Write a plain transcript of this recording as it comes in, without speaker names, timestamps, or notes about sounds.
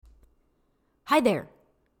Hi there.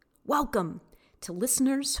 Welcome to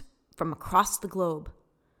listeners from across the globe.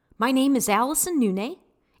 My name is Allison Nune,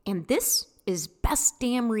 and this is Best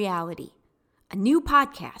Damn Reality, a new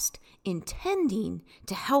podcast intending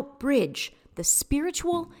to help bridge the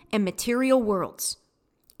spiritual and material worlds.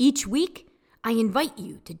 Each week, I invite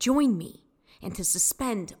you to join me and to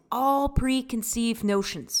suspend all preconceived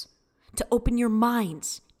notions, to open your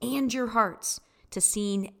minds and your hearts to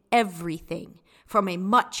seeing everything from a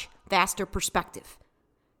much vaster perspective.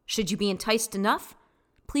 Should you be enticed enough,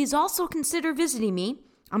 please also consider visiting me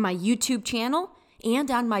on my YouTube channel and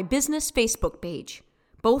on my business Facebook page,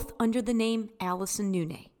 both under the name Allison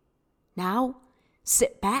Nune. Now,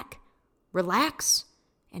 sit back, relax,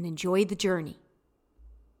 and enjoy the journey.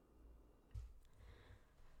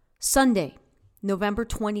 Sunday, November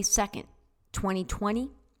 22nd,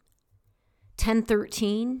 2020,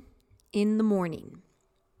 10:13 in the morning.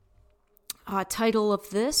 Title of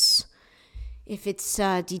this, if it's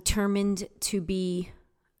determined to be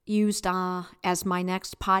used as my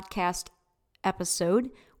next podcast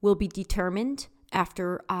episode, will be determined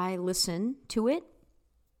after I listen to it.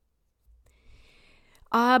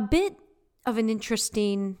 A bit of an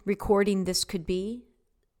interesting recording this could be,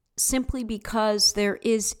 simply because there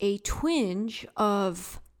is a twinge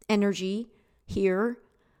of energy here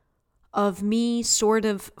of me sort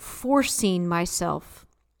of forcing myself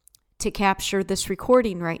to capture this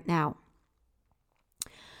recording right now.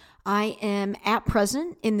 I am at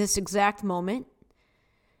present, in this exact moment,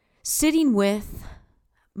 sitting with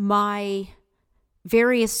my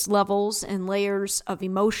various levels and layers of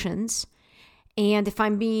emotions. And if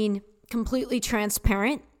I'm being completely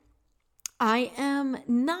transparent, I am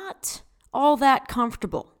not all that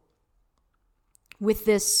comfortable with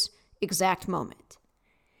this exact moment.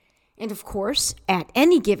 And of course, at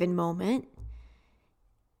any given moment,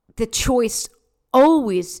 the choice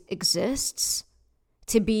always exists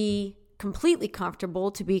to be completely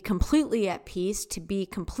comfortable, to be completely at peace, to be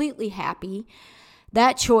completely happy.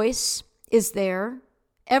 That choice is there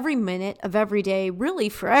every minute of every day, really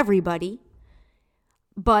for everybody.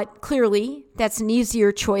 But clearly, that's an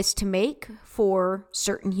easier choice to make for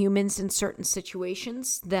certain humans in certain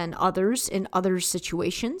situations than others in other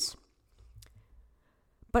situations.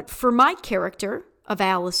 But for my character of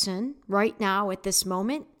Allison, right now at this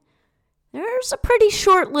moment, there's a pretty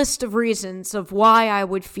short list of reasons of why I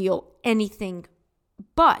would feel anything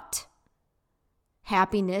but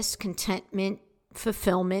happiness, contentment,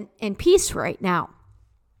 fulfillment, and peace right now.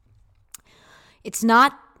 It's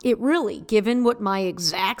not it really, given what my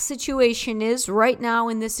exact situation is right now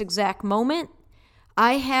in this exact moment.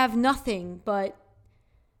 I have nothing but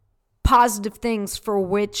positive things for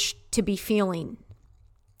which to be feeling.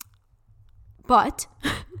 But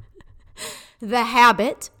the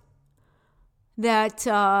habit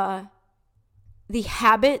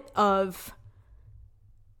of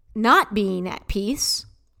not being at peace,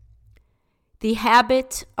 the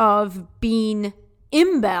habit of being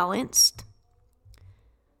imbalanced,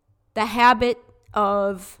 the habit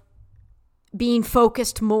of being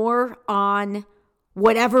focused more on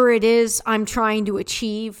whatever it is I'm trying to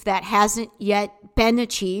achieve that hasn't yet been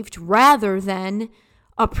achieved, rather than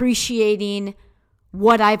appreciating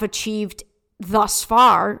what I've achieved thus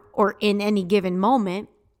far or in any given moment.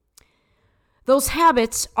 Those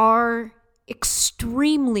habits are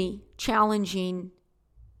extremely challenging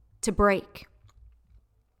to break.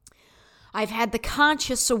 I've had the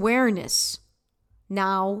conscious awareness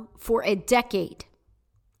now for a decade,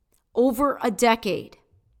 over a decade.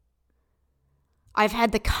 I've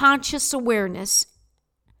had the conscious awareness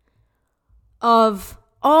of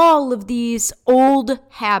all of these old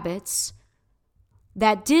habits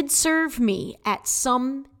that did serve me at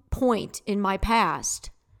some point in my past,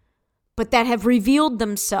 but that have revealed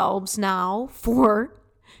themselves now for,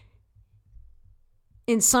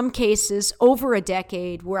 in some cases, over a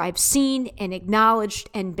decade, where I've seen and acknowledged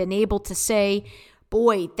and been able to say,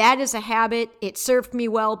 boy, that is a habit. It served me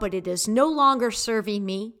well, but it is no longer serving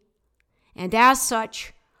me. And as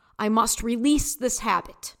such, I must release this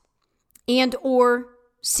habit. And or,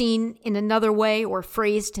 seen in another way or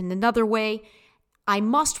phrased in another way, I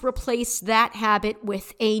must replace that habit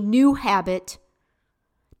with a new habit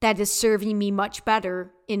that is serving me much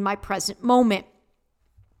better in my present moment.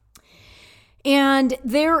 And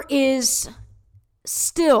there is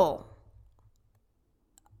still,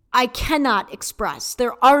 I cannot express,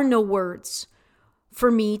 there are no words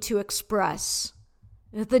for me to express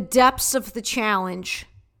the depths of the challenge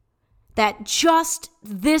that just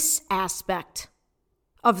this aspect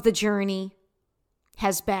of the journey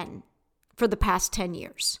has been for the past 10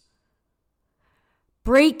 years.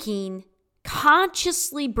 Breaking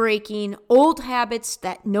consciously breaking old habits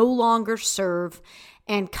that no longer serve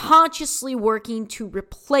and consciously working to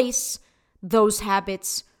replace those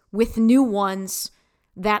habits with new ones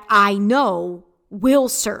that I know will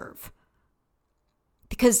serve.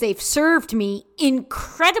 Because they've served me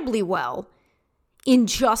incredibly well in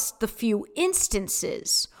just the few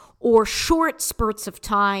instances or short spurts of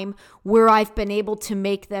time where I've been able to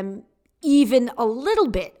make them even a little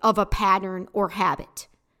bit of a pattern or habit.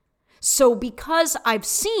 So because I've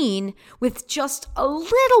seen with just a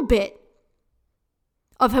little bit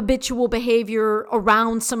of habitual behavior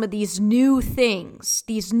around some of these new things,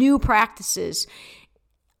 these new practices,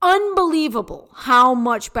 unbelievable how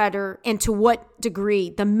much better and to what degree,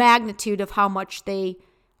 the magnitude of how much they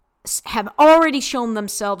have already shown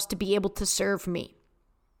themselves to be able to serve me.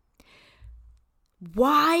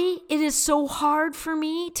 Why it is so hard for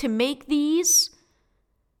me to make these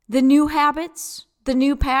the new habits, the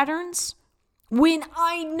new patterns, when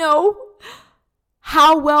I know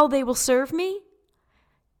how well they will serve me,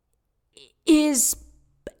 is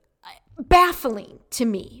baffling to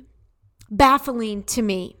me.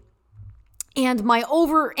 And my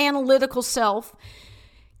over-analytical self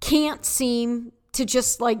can't seem to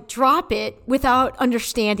just drop it without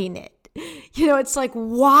understanding it. It's like,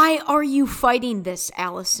 why are you fighting this,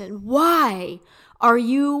 Allison? Why are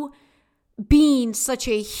you being such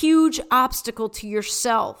a huge obstacle to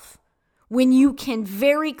yourself when you can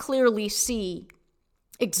very clearly see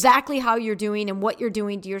exactly how you're doing and what you're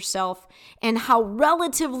doing to yourself and how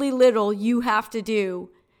relatively little you have to do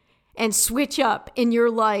and switch up in your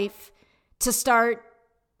life to start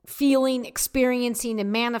feeling, experiencing,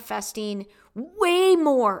 and manifesting way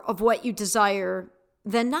more of what you desire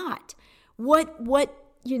than not?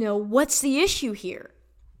 What's the issue here?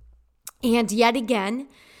 And yet again,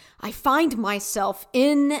 I find myself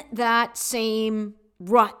in that same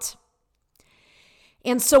rut.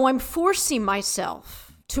 And so I'm forcing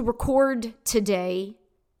myself to record today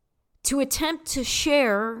to attempt to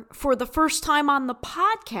share for the first time on the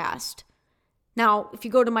podcast. Now, if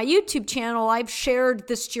you go to my YouTube channel, I've shared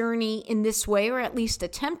this journey in this way, or at least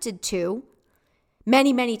attempted to,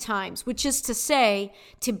 many, many times, which is to say,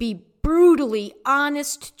 to be brutally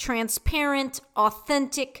honest, transparent,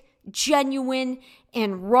 authentic, genuine,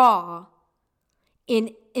 and raw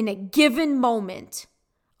in a given moment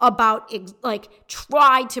about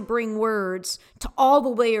try to bring words to all the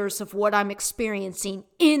layers of what I'm experiencing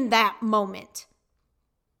in that moment.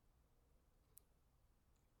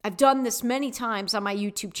 I've done this many times on my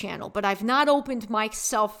YouTube channel, but I've not opened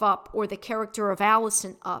myself up or the character of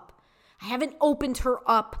Allison up. I haven't opened her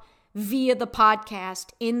up via the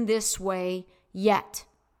podcast in this way yet.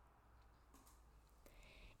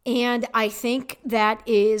 And I think that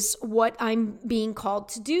is what I'm being called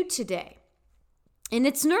to do today. And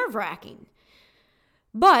it's nerve-wracking.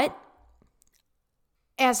 But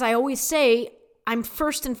as I always say, I'm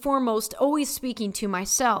first and foremost always speaking to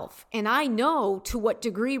myself. And I know to what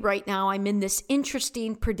degree right now I'm in this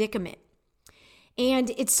interesting predicament. And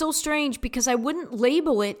it's so strange because I wouldn't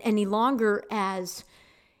label it any longer as,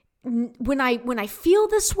 when I feel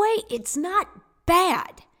this way, it's not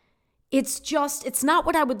bad. It's not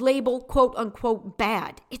what I would label quote unquote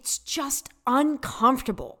bad. It's just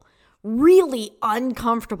uncomfortable, really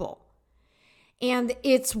uncomfortable. And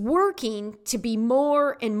it's working to be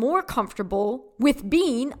more and more comfortable with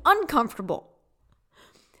being uncomfortable,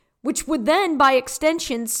 which would then by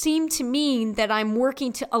extension seem to mean that I'm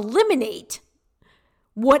working to eliminate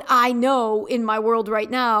what I know in my world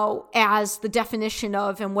right now as the definition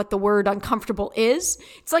of and what the word uncomfortable is.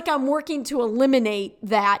 It's like I'm working to eliminate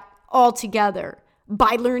that altogether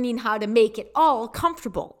by learning how to make it all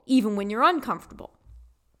comfortable, even when you're uncomfortable.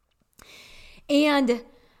 And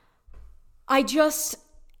I just,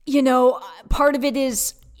 part of it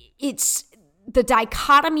is, it's the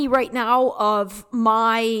dichotomy right now of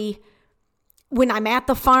when I'm at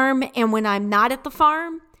the farm and when I'm not at the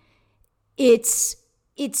farm. It's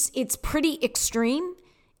pretty extreme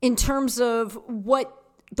in terms of what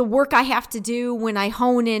the work I have to do when I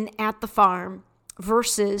hone in at the farm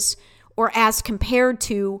versus, or as compared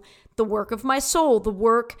to, the work of my soul, the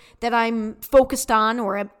work that I'm focused on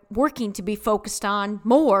or I'm working to be focused on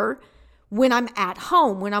more when I'm at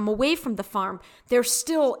home, when I'm away from the farm. There's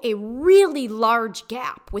still a really large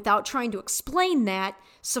gap. Without trying to explain that,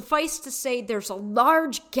 suffice to say there's a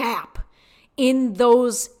large gap in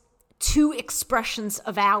those two expressions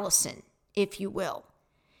of Allison, if you will.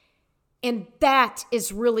 And that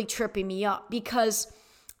is really tripping me up because,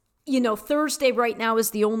 Thursday right now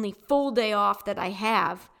is the only full day off that I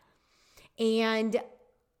have. And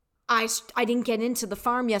I didn't get into the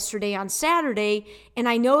farm yesterday on Saturday, and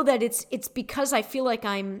I know that it's because I feel like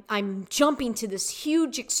I'm jumping to this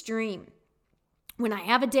huge extreme. When I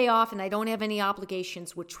have a day off and I don't have any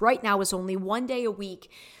obligations, which right now is only one day a week,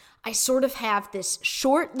 I sort of have this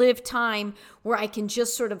short-lived time where I can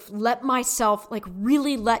just sort of let myself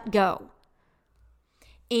really let go.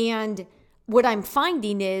 And what I'm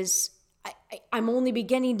finding is I'm only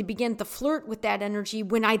begin to flirt with that energy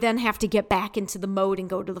when I then have to get back into the mode and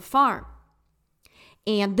go to the farm.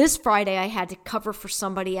 And this Friday, I had to cover for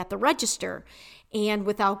somebody at the register. And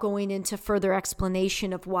without going into further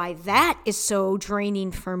explanation of why that is so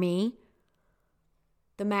draining for me,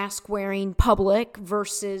 the mask wearing public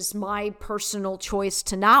versus my personal choice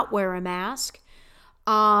to not wear a mask,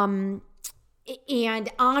 and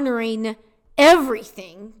honoring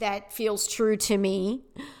everything that feels true to me,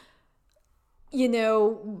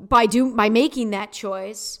 by making that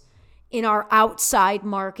choice in our outside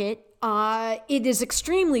market, it is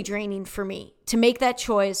extremely draining for me to make that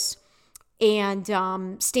choice and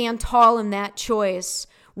stand tall in that choice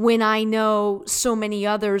when I know so many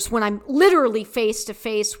others, when I'm literally face to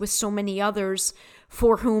face with so many others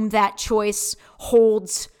for whom that choice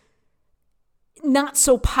holds not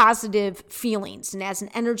so positive feelings. And as an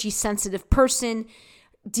energy sensitive person,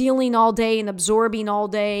 dealing all day and absorbing all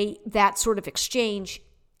day, that sort of exchange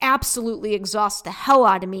absolutely exhausts the hell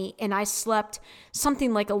out of me. And I slept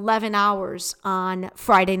something like 11 hours on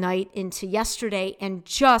Friday night into yesterday and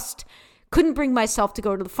just couldn't bring myself to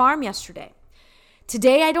go to the farm yesterday.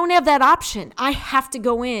 Today, I don't have that option. I have to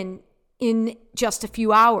go in just a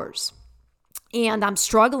few hours. And I'm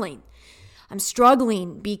struggling. I'm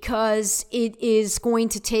struggling because it is going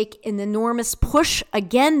to take an enormous push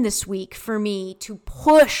again this week for me to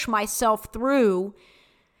push myself through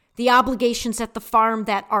the obligations at the farm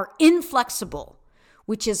that are inflexible,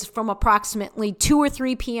 which is from approximately 2 or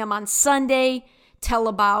 3 p.m. on Sunday till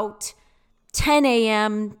about 10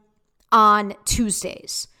 a.m. on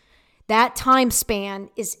Tuesdays. That time span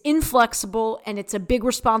is inflexible, and it's a big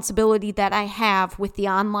responsibility that I have with the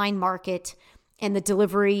online market and the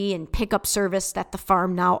delivery and pickup service that the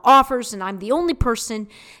farm now offers. And I'm the only person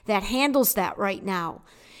that handles that right now.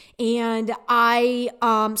 And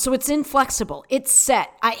so it's inflexible. It's set.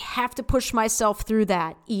 I have to push myself through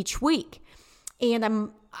that each week.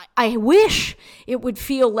 And I wish it would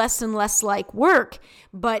feel less and less like work,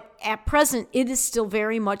 but at present, it is still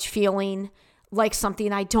very much feeling like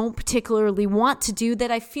something I don't particularly want to do that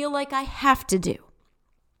I feel like I have to do.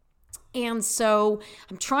 And so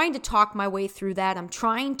I'm trying to talk my way through that. I'm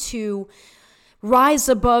trying to rise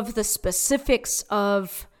above the specifics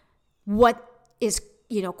of what is,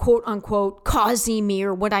 quote unquote, causing me,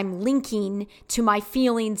 or what I'm linking to my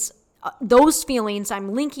feelings. Those feelings,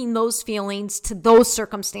 I'm linking those feelings to those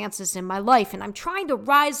circumstances in my life. And I'm trying to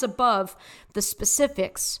rise above the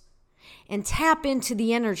specifics and tap into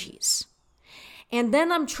the energies. And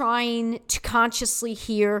then I'm trying to consciously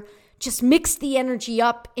just mix the energy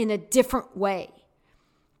up in a different way.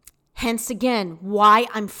 Hence, again, why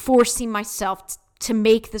I'm forcing myself to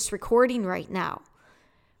make this recording right now.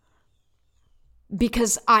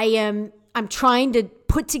 Because I'm trying to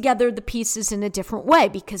put together the pieces in a different way,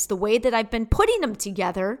 because the way that I've been putting them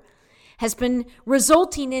together has been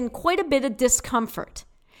resulting in quite a bit of discomfort,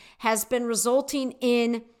 has been resulting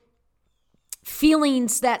in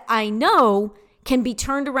feelings that I know can be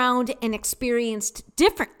turned around and experienced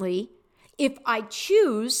differently if I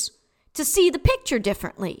choose to see the picture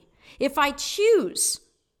differently, if I choose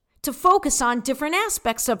to focus on different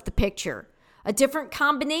aspects of the picture, a different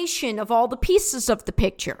combination of all the pieces of the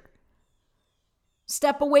picture,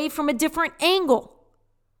 step away from a different angle,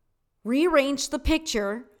 rearrange the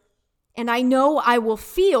picture, and I know I will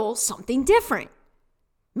feel something different.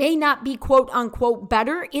 May not be quote unquote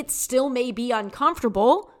better, it still may be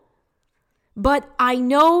uncomfortable, but I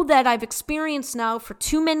know that I've experienced now for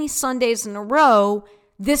too many Sundays in a row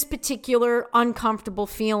this particular uncomfortable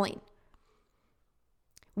feeling,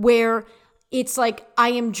 where it's like I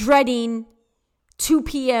am dreading 2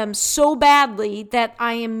 p.m. so badly that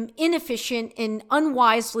I am inefficient and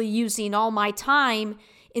unwisely using all my time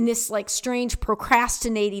in this strange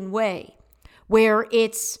procrastinating way, where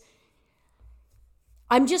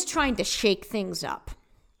I'm just trying to shake things up.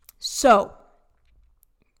 So,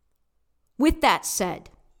 with that said,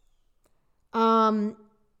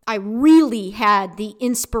 I really had the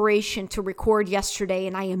inspiration to record yesterday,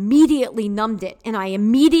 and I immediately numbed it, and I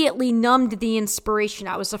immediately numbed the inspiration.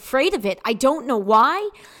 I was afraid of it. I don't know why.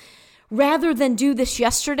 Rather than do this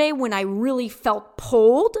yesterday when I really felt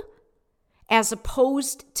pulled, as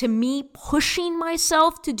opposed to me pushing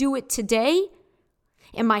myself to do it today,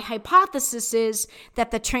 And my hypothesis is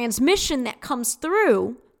that the transmission that comes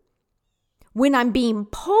through when I'm being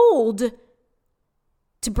pulled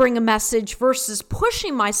to bring a message versus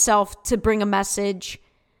pushing myself to bring a message,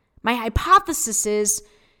 my hypothesis is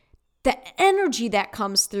the energy that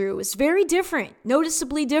comes through is very different,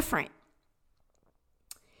 noticeably different.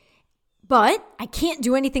 But I can't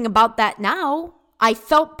do anything about that now. I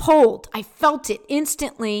felt pulled. I felt it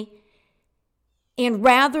instantly. And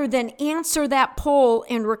rather than answer that pull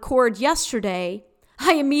and record yesterday,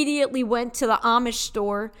 I immediately went to the Amish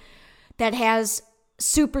store that has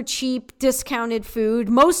super cheap, discounted food,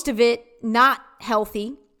 most of it not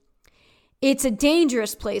healthy. It's a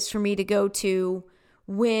dangerous place for me to go to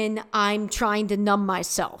when I'm trying to numb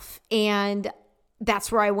myself. And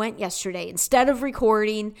that's where I went yesterday. Instead of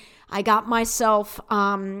recording, I got myself,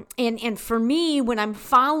 and for me, when I'm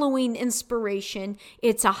following inspiration,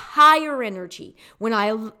 it's a higher energy. When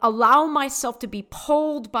I allow myself to be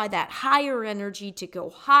pulled by that higher energy to go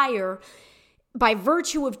higher, by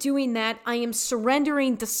virtue of doing that, I am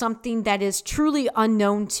surrendering to something that is truly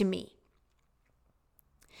unknown to me.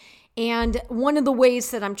 And one of the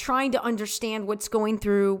ways that I'm trying to understand what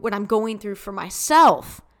I'm going through for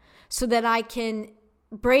myself, so that I can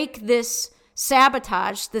break this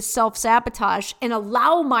sabotage, this self-sabotage, and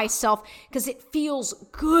allow myself, because it feels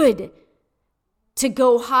good to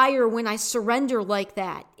go higher when I surrender like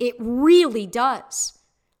that. It really does.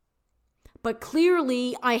 But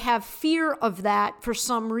clearly, I have fear of that for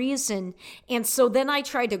some reason. And so then I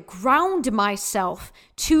try to ground myself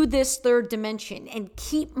to this third dimension and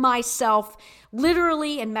keep myself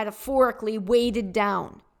literally and metaphorically weighted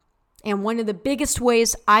down. And one of the biggest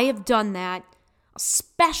ways I have done that,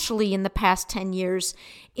 especially in the past 10 years,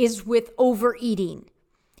 is with overeating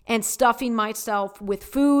and stuffing myself with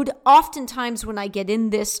food. Oftentimes when I get in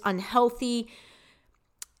this unhealthy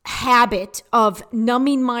habit of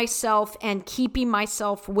numbing myself and keeping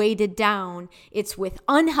myself weighted down, it's with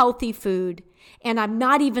unhealthy food, and I'm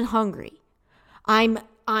not even hungry. I'm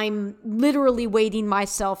literally weighting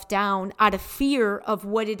myself down out of fear of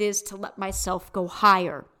what it is to let myself go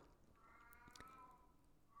higher.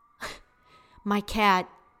 My cat,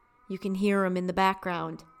 you can hear him in the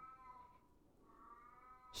background.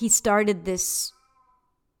 He started this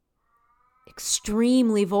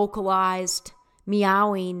extremely vocalized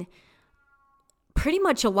meowing, pretty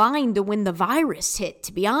much aligned to when the virus hit,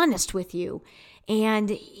 to be honest with you.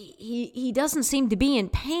 And he doesn't seem to be in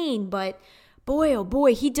pain, but boy, oh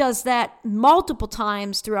boy, he does that multiple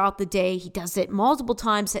times throughout the day. He does it multiple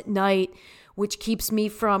times at night, which keeps me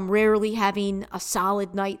from rarely having a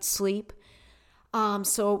solid night's sleep.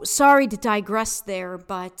 So sorry to digress there,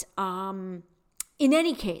 but in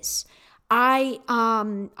any case, I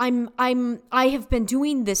have been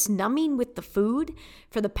doing this numbing with the food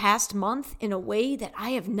for the past month in a way that I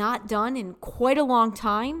have not done in quite a long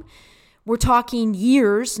time. We're talking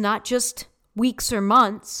years, not just weeks or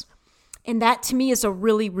months. And that to me is a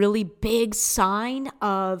really, really big sign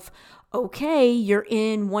of, okay, you're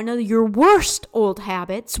in one of your worst old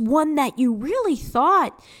habits, one that you really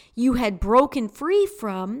thought you had broken free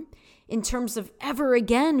from in terms of ever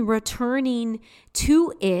again returning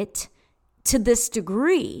to it to this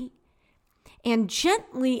degree. And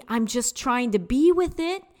gently, I'm just trying to be with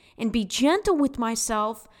it and be gentle with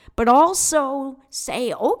myself, but also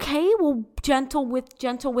say, okay, well, gentle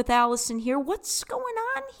with Allison here. What's going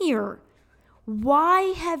on here?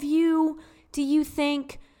 Why have you, do you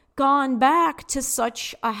think, gone back to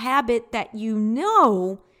such a habit that you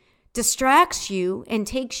know distracts you and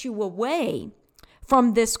takes you away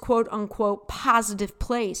from this quote unquote positive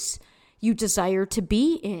place you desire to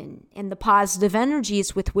be in, and the positive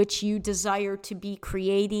energies with which you desire to be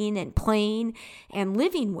creating and playing and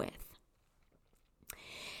living with?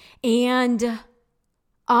 And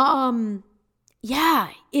yeah,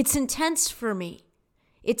 it's intense for me.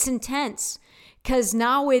 It's intense because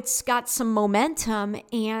now it's got some momentum,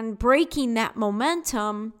 and breaking that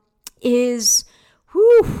momentum is,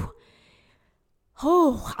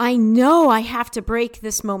 I know I have to break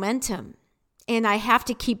this momentum. And I have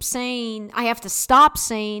to stop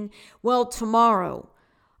saying, well, tomorrow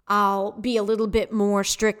I'll be a little bit more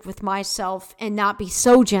strict with myself and not be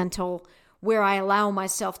so gentle where I allow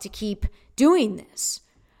myself to keep doing this.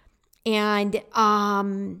 And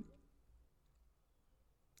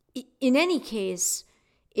in any case,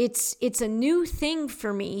 it's a new thing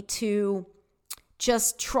for me to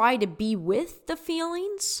just try to be with the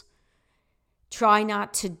feelings, try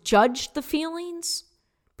not to judge the feelings,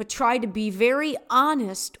 but try to be very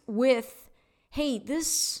honest with, hey,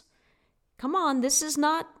 it's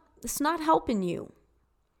not helping you.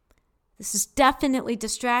 This is definitely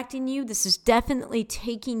distracting you. This is definitely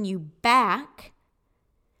taking you back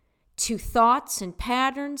to thoughts and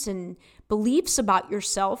patterns and beliefs about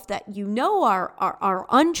yourself that you know are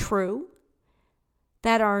untrue,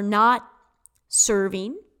 that are not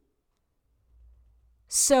serving.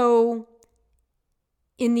 So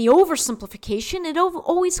in the oversimplification, it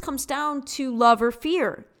always comes down to love or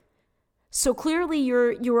fear. So clearly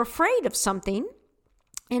you're afraid of something,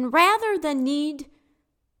 and rather than need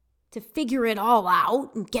to figure it all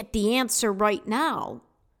out and get the answer right now,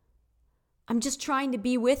 I'm just trying to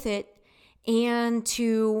be with it and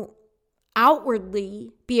to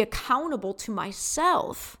outwardly be accountable to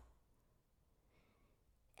myself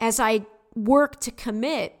as I work to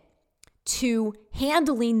commit to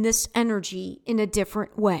handling this energy in a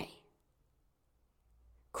different way,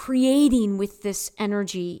 creating with this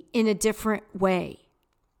energy in a different way,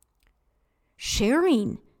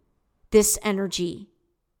 sharing this energy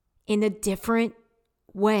in a different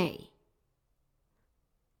way,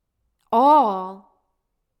 all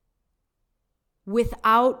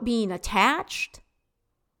without being attached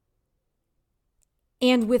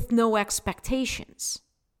and with no expectations,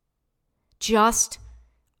 just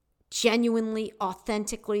genuinely,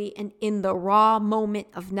 authentically, and in the raw moment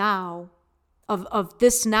of now, of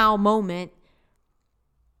this now moment,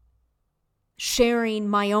 sharing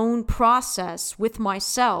my own process with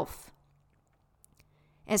myself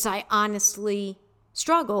as I honestly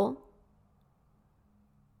struggle,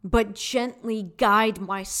 but gently guide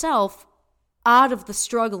myself out of the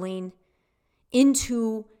struggling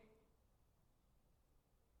into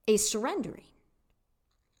a surrendering.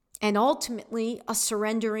 And ultimately, a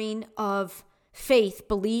surrendering of faith,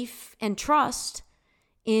 belief, and trust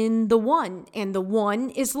in the one. And the one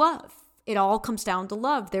is love. It all comes down to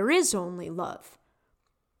love. There is only love.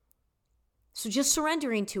 So just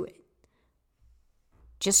surrendering to it.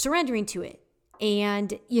 Just surrendering to it.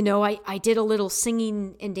 And, I did a little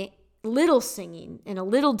singing and a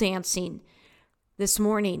little dancing this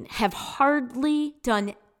morning. Have hardly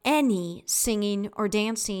done any singing or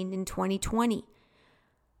dancing in 2020.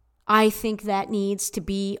 I think that needs to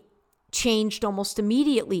be changed almost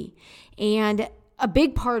immediately. And a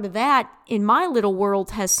big part of that in my little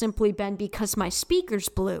world has simply been because my speakers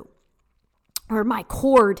blew, or my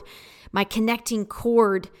connecting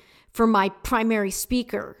cord for my primary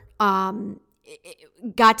speaker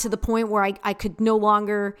it got to the point where I could no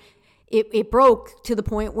longer, it broke to the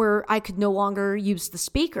point where I could no longer use the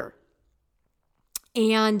speaker.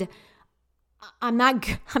 And I'm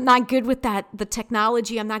not good with that, the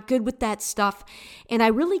technology. I'm not good with that stuff. And I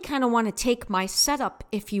really kind of want to take my setup,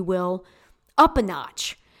 if you will, up a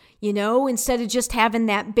notch. Instead of just having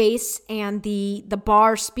that bass and the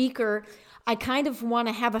bar speaker, I kind of want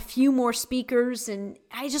to have a few more speakers, and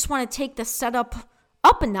I just want to take the setup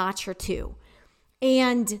up a notch or two.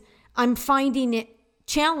 And I'm finding it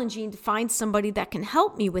challenging to find somebody that can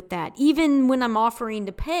help me with that, even when I'm offering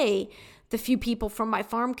to pay the few people from my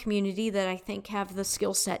farm community that I think have the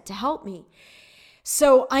skill set to help me.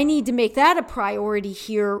 So I need to make that a priority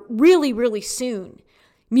here really, really soon.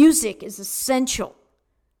 Music is essential.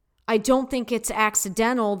 I don't think it's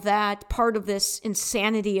accidental that part of this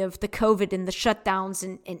insanity of the COVID and the shutdowns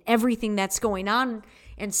and everything that's going on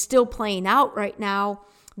and still playing out right now,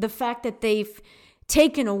 the fact that they've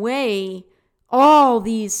taken away all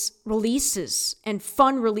these releases and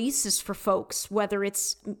fun releases for folks, whether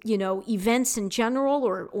it's, events in general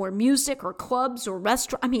or music or clubs or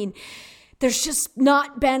restaurants. I mean, there's just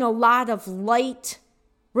not been a lot of light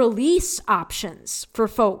release options for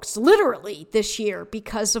folks literally this year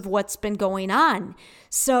because of what's been going on.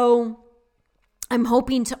 So I'm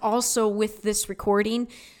hoping to also, with this recording,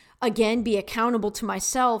 again, be accountable to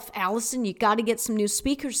myself. Allison, you got to get some new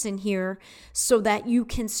speakers in here so that you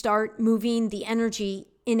can start moving the energy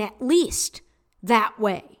in at least that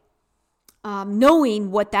way. Knowing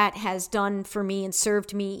what that has done for me and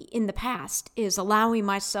served me in the past is allowing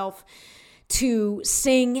myself to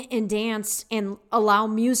sing and dance and allow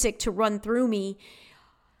music to run through me.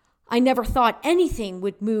 I never thought anything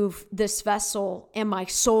would move this vessel and my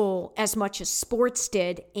soul as much as sports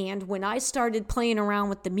did. And when I started playing around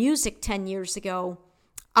with the music 10 years ago,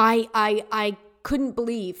 I couldn't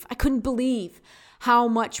believe how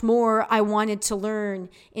much more I wanted to learn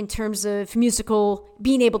in terms of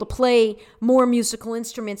being able to play more musical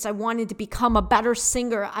instruments. I wanted to become a better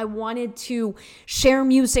singer. I wanted to share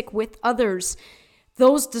music with others.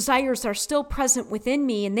 Those desires are still present within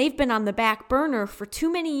me, and they've been on the back burner for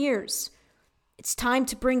too many years. It's time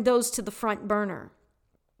to bring those to the front burner.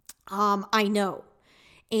 I know.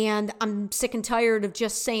 And I'm sick and tired of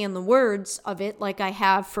just saying the words of it like I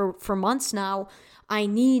have for months now. I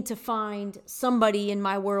need to find somebody in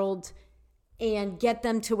my world and get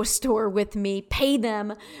them to a store with me, pay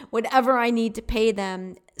them whatever I need to pay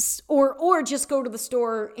them, or just go to the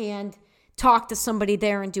store and talk to somebody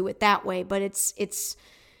there and do it that way. But it's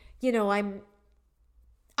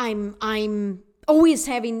I'm always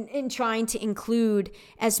having and trying to include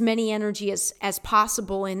as many energy as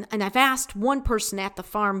possible. And I've asked one person at the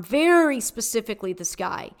farm, very specifically this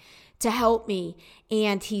guy, to help me.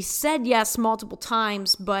 And he said yes multiple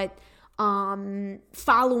times, but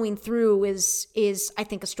following through is I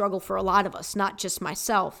think a struggle for a lot of us, not just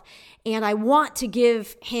myself. And I want to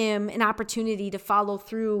give him an opportunity to follow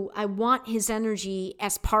through. I want his energy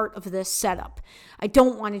as part of this setup. I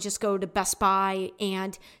don't want to just go to Best Buy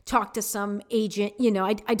and talk to some agent.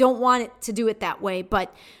 I don't want it to do it that way,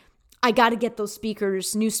 but I got to get those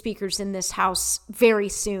new speakers in this house very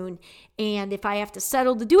soon. And if I have to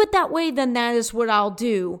settle to do it that way, then that is what I'll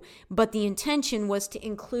do. But the intention was to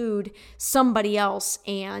include somebody else.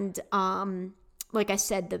 And like I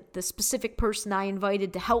said, the specific person I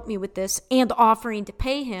invited to help me with this and offering to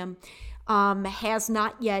pay him has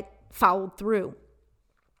not yet followed through.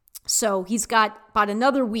 So he's got about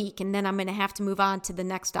another week, and then I'm going to have to move on to the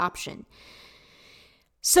next option.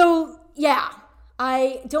 So, yeah.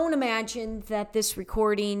 I don't imagine that this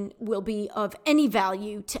recording will be of any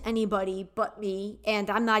value to anybody but me, and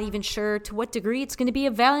I'm not even sure to what degree it's going to be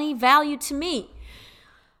of value to me.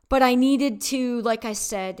 But I needed to, like I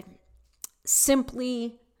said,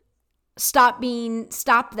 simply stop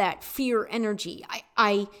that fear energy.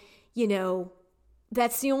 That's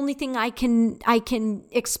the only thing I can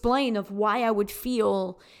explain of why I would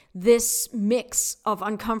feel this mix of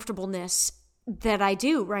uncomfortableness that I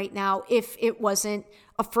do right now if it wasn't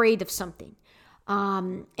afraid of something.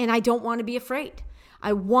 And I don't want to be afraid.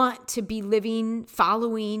 I want to be living,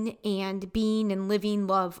 following, and being and living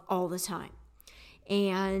love all the time.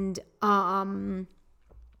 And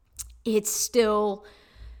it's still,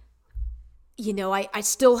 I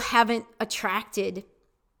still haven't attracted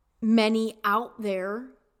many out there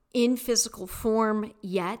in physical form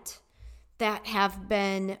yet that have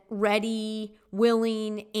been ready,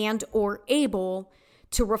 willing, and or able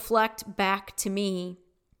to reflect back to me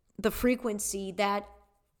the frequency that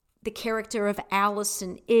the character of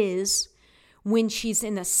Allison is when she's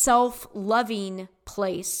in a self-loving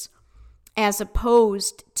place as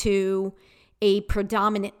opposed to a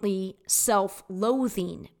predominantly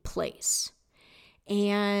self-loathing place.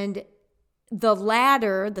 And the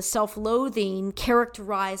latter, the self-loathing,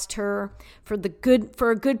 characterized her for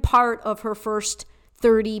a good part of her first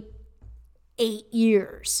 38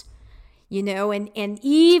 years. And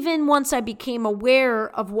even once I became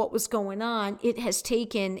aware of what was going on, it has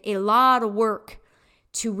taken a lot of work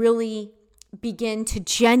to really begin to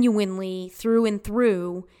genuinely, through and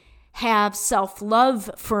through, have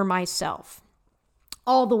self-love for myself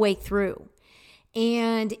all the way through.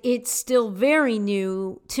 And it's still very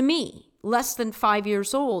new to me. Less than 5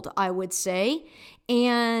 years old, I would say.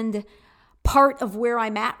 And part of where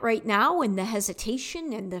I'm at right now and the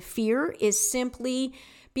hesitation and the fear is simply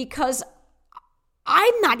because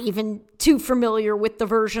I'm not even too familiar with the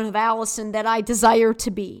version of Allison that I desire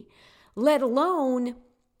to be, let alone,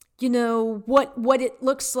 what it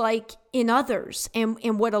looks like in others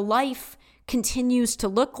and what a life continues to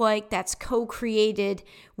look like that's co-created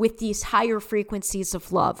with these higher frequencies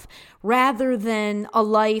of love, rather than a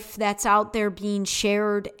life that's out there being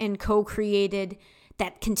shared and co-created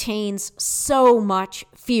that contains so much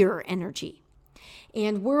fear energy.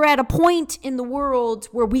 And we're at a point in the world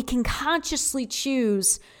where we can consciously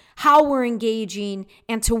choose how we're engaging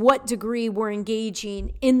and to what degree we're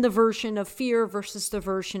engaging in the version of fear versus the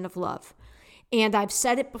version of love. And I've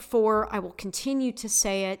said it before, I will continue to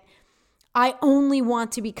say it. I only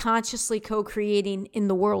want to be consciously co-creating in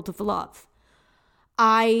the world of love.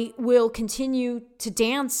 I will continue to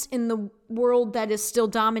dance in the world that is still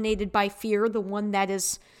dominated by fear, the one that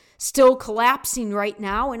is still collapsing right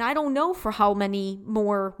now. And I don't know for how many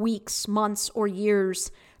more weeks, months, or years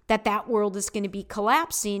that world is going to be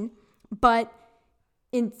collapsing. But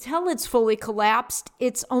until it's fully collapsed,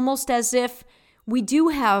 it's almost as if we do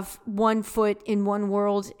have one foot in one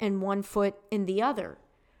world and one foot in the other.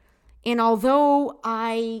 And although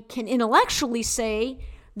I can intellectually say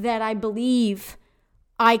that I believe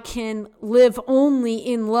I can live only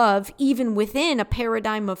in love, even within a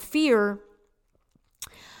paradigm of fear,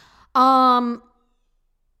 I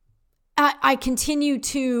continue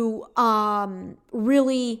to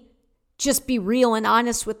really just be real and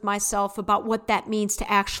honest with myself about what that means to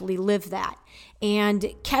actually live that,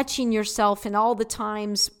 and catching yourself in all the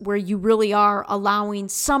times where you really are allowing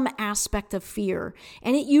some aspect of fear.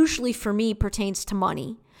 And it usually for me pertains to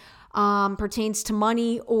money. Or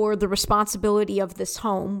the responsibility of this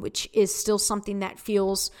home, which is still something that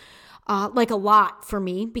feels like a lot for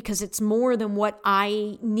me because it's more than what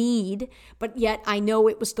I need, but yet I know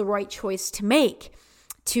it was the right choice to make,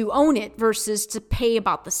 to own it versus to pay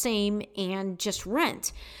about the same and just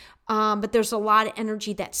rent. But there's a lot of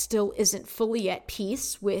energy that still isn't fully at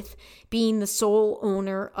peace with being the sole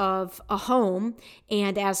owner of a home,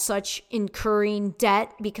 and as such incurring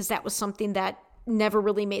debt, because that was something that never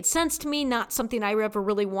really made sense to me, not something I ever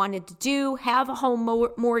really wanted to do, have a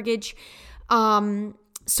home mortgage.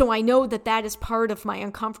 So I know that is part of my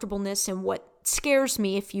uncomfortableness and what scares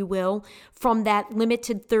me, if you will, from that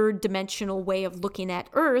limited third dimensional way of looking at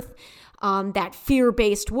Earth, that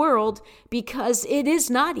fear-based world, because it is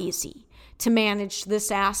not easy to manage this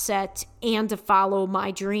asset and to follow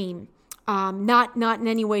my dream, not in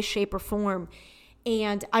any way, shape, or form.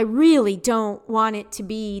 And I really don't want it to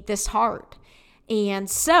be this hard. And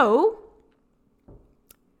so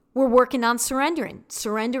we're working on surrendering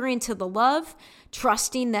to the love,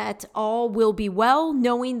 trusting that all will be well,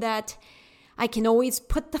 knowing that I can always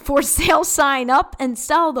put the for sale sign up and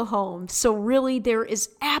sell the home. So really, there is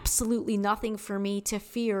absolutely nothing for me to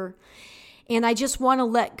fear. And I just want to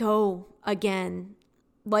let go again,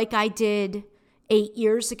 like I did 8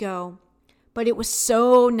 years ago. But it was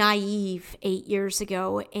so naive 8 years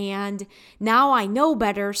ago. And now I know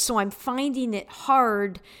better, so I'm finding it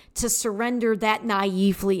hard to surrender that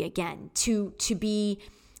naively again, to be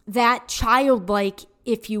that childlike,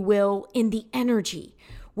 if you will, in the energy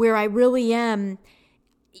where I really am,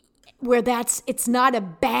 where it's not a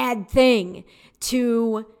bad thing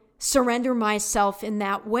to surrender myself in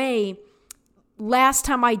that way. Last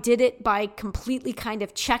time I did it by completely kind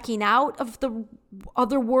of checking out of the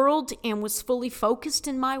other world and was fully focused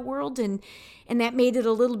in my world, and that made it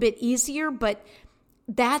a little bit easier, but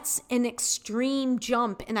that's an extreme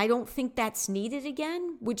jump, and I don't think that's needed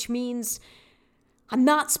again, which means I'm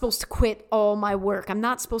not supposed to quit all my work. I'm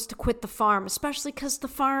not supposed to quit the farm, especially because the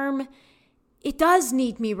farm, it does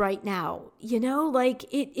need me right now.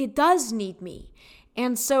 It does need me.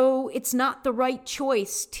 And so it's not the right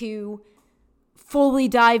choice to fully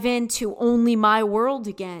dive into only my world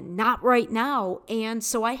again, not right now. And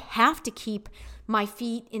so I have to keep my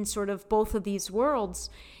feet in sort of both of these worlds.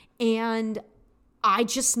 And I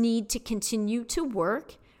just need to continue to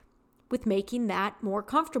work with making that more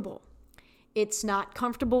comfortable. It's not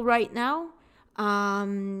comfortable right now,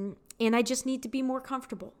 and I just need to be more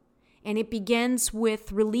comfortable. And it begins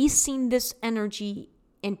with releasing this energy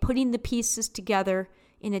and putting the pieces together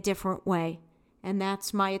in a different way. And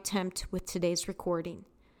that's my attempt with today's recording.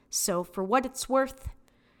 So for what it's worth,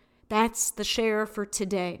 that's the share for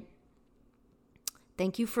today.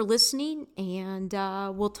 Thank you for listening, and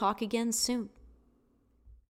we'll talk again soon.